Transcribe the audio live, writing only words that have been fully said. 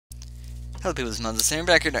Hello people, this is Moses, and I'm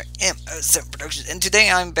back here in our M07 Productions, and today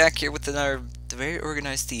I'm back here with another very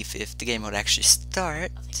organized thief, if the game would actually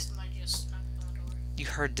start. I think somebody just knocked on the door. You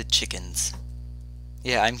heard the chickens.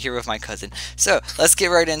 Yeah, I'm here with my cousin. So, let's get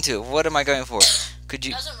right into it. What am I going for? Could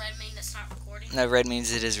you... Doesn't red mean it's not recording? No, red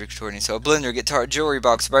means it is recording. So, a blender, guitar, jewelry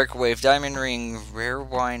box, microwave, diamond ring, rare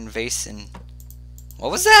wine, vase, and... What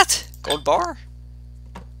was that? Gold bar?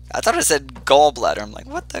 I thought it said gallbladder. I'm like,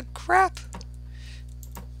 what the crap?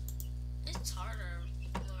 It's harder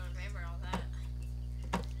to remember all that.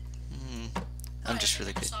 I'm just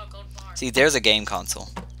really good. Saw a gold bar. See, there's a game console.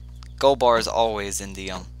 Gold bar is always in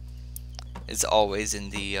the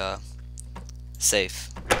safe.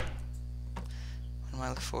 What am I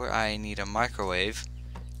looking for? I need a microwave.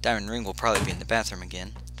 Diamond ring will probably be in the bathroom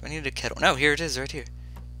again. Do I need a kettle? No, here it is, right here.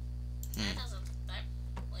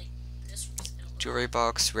 Jewelry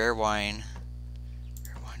box, rare wine.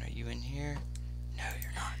 Rare wine, are you in here? No,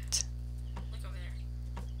 you're not. Look over there.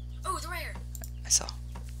 Oh, the rare. I saw.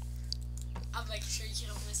 I'll make sure you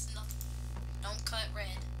don't miss nothing. Don't cut red.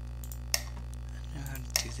 I know how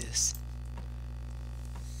to do this.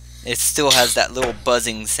 It still has that little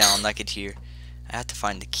buzzing sound I could hear. I have to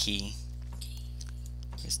find the key.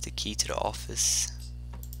 Here's the key to the office.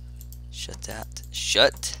 Shut that.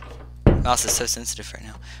 Shut. Mouse is so sensitive right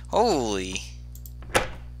now. Holy.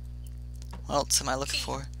 What else am I looking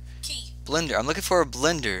for? Key. Blender. I'm looking for a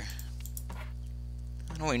blender.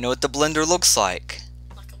 I don't even know what the blender looks like.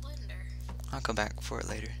 Like a blender. I'll come back for it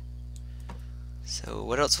later. So,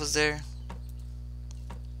 what else was there?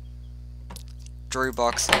 Jewelry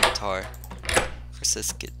box and guitar. First,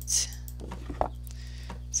 let's get...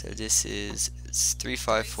 So, this is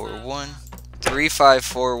 3541. 3541. 3, 5,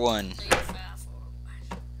 4, 1.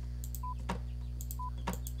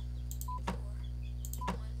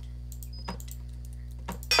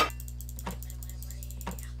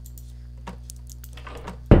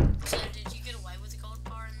 So, did you get away with the gold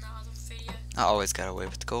bar in the other video? I always got away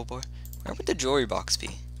with the gold bar. Where would the jewelry box be?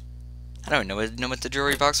 I don't know what the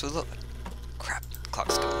jewelry box would look. Crap, the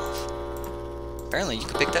clock's going off. Apparently, you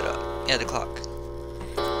can pick that up. Yeah, the clock.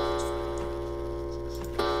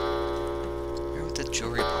 Where would the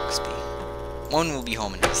jewelry box be? One will be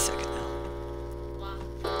home in a second now. Why?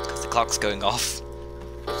 Because the clock's going off.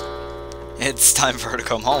 It's time for her to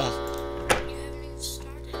come home. You haven't even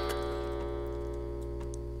started.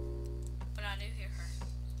 But I do hear her.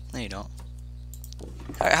 No, you don't.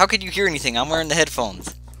 How could you hear anything? I'm wearing the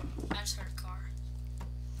headphones. I just heard a car.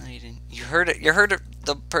 No, you didn't. You heard it. You heard it,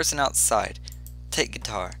 the person outside. Take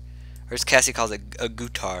guitar. Or as Cassie calls it, a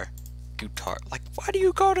guitar. Guitar. Like, why do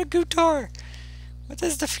you call it a guitar? What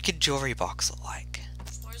does the freaking jewelry box look like?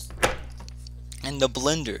 Where's And the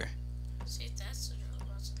blender. see if that's the real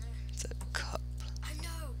what's in there. It's a cup. I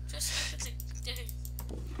know. Just look at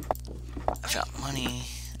the I found money.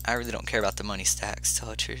 I really don't care about the money stacks, to tell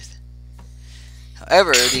the truth.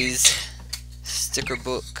 However, these sticker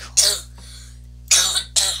book.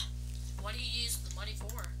 What do you use the money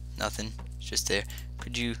for? Nothing. It's just there.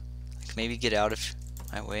 Could you like maybe get out of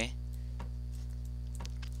my way?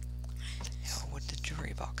 What the hell would the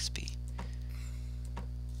jewelry box be?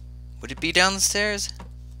 Would it be down the stairs?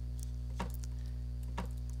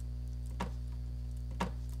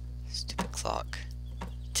 Stupid clock.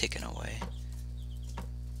 Ticking away.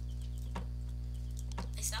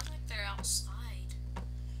 They sound like they're outside.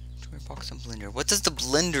 Jewelry box and blender. What does the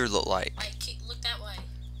blender look like? Like, look that way.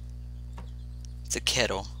 It's a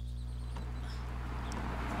kettle.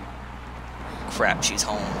 Crap, she's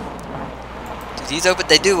home. Do these open?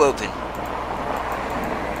 They do open. Is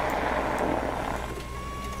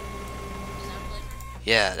that a blender?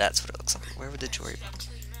 Yeah, that's what it looks like. Where would the jewelry She's box?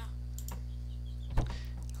 gonna kill you now.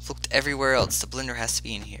 I've looked everywhere else. The blender has to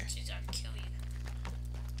be in here. She's gonna kill you.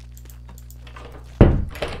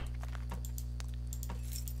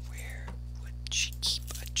 Where would she keep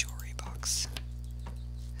a jewelry box?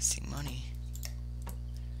 I see money.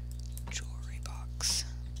 Jewelry box.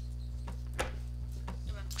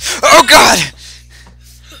 Oh God!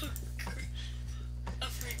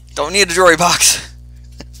 Don't need a jewelry box.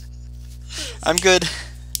 I'm good.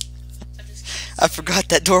 I forgot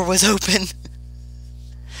that door was open.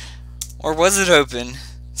 Or was it open?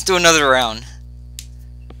 Let's do another round.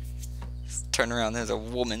 Let's turn around. There's a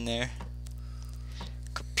woman there.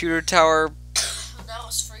 Computer tower. That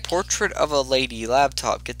was freaky. Portrait of a lady.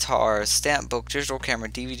 Laptop. Guitar. Stamp book. Digital camera.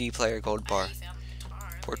 DVD player. Gold bar. Hey, you found the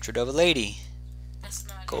guitar. Portrait of a lady. That's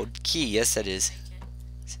not Gold key. Yes, that is. it.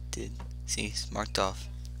 Yes, it did. See, it's marked off.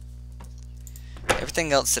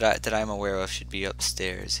 Everything else that I'm aware of should be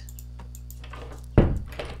upstairs.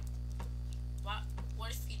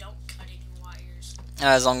 What if you don't cut any wires?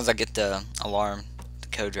 As long as I get the alarm, the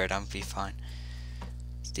code right, I'll be fine.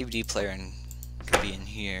 This DVD player could be in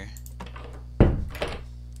here.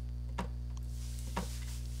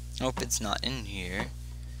 Nope, it's not in here.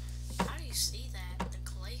 How do you see that? The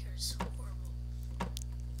glare is horrible.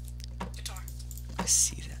 Guitar. I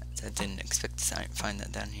see that. I didn't expect to find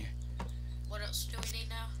that down here. What else do we need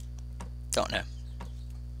now? Don't know.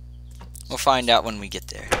 We'll find out when we get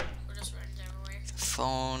there. We're just running everywhere. The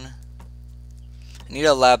phone. I need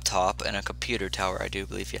a laptop and a computer tower, I do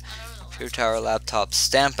believe. Yeah. Computer tower, laptop,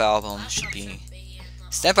 stamp album should be.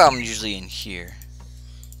 Stamp album usually in here.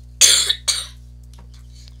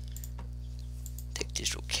 Take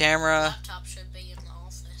digital camera. Laptop should be in the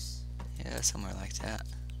office. Yeah, somewhere like that.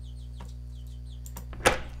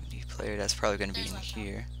 DVD player, that's probably going to be in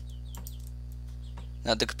here.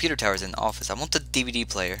 No, the computer tower's in the office. I want the DVD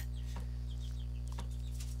player.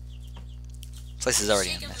 Place is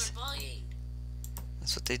already a mess.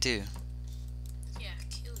 That's what they do. Yeah,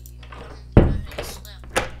 kill you. I don't know how you slept.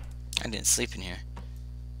 I didn't sleep in here.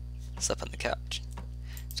 I slept on the couch.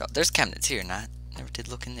 So there's cabinets here, and I never did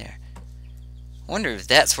look in there. I wonder if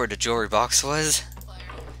that's where the jewelry box was.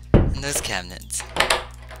 Where? And those cabinets.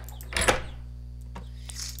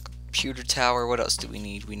 Computer tower, what else do we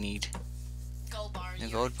need? We need Gold bar. a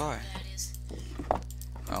gold bar. That is.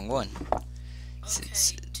 Wrong one. Okay,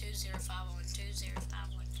 It's 2051,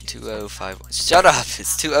 2051, 2051. Shut up!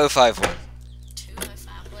 It's 2051.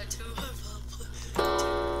 2051,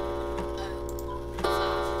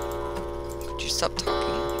 2051. Could you stop talking?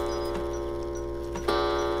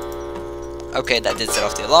 Okay, that did set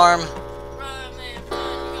off the alarm. Run, man,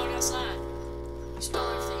 run. You're going outside. You stole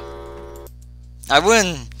everything. I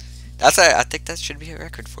win! I think that should be a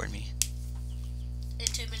record for me. In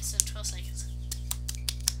 2 minutes and 12 seconds.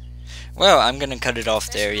 Well, I'm gonna cut it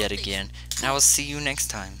off there yet again, and I will see you next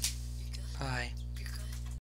time.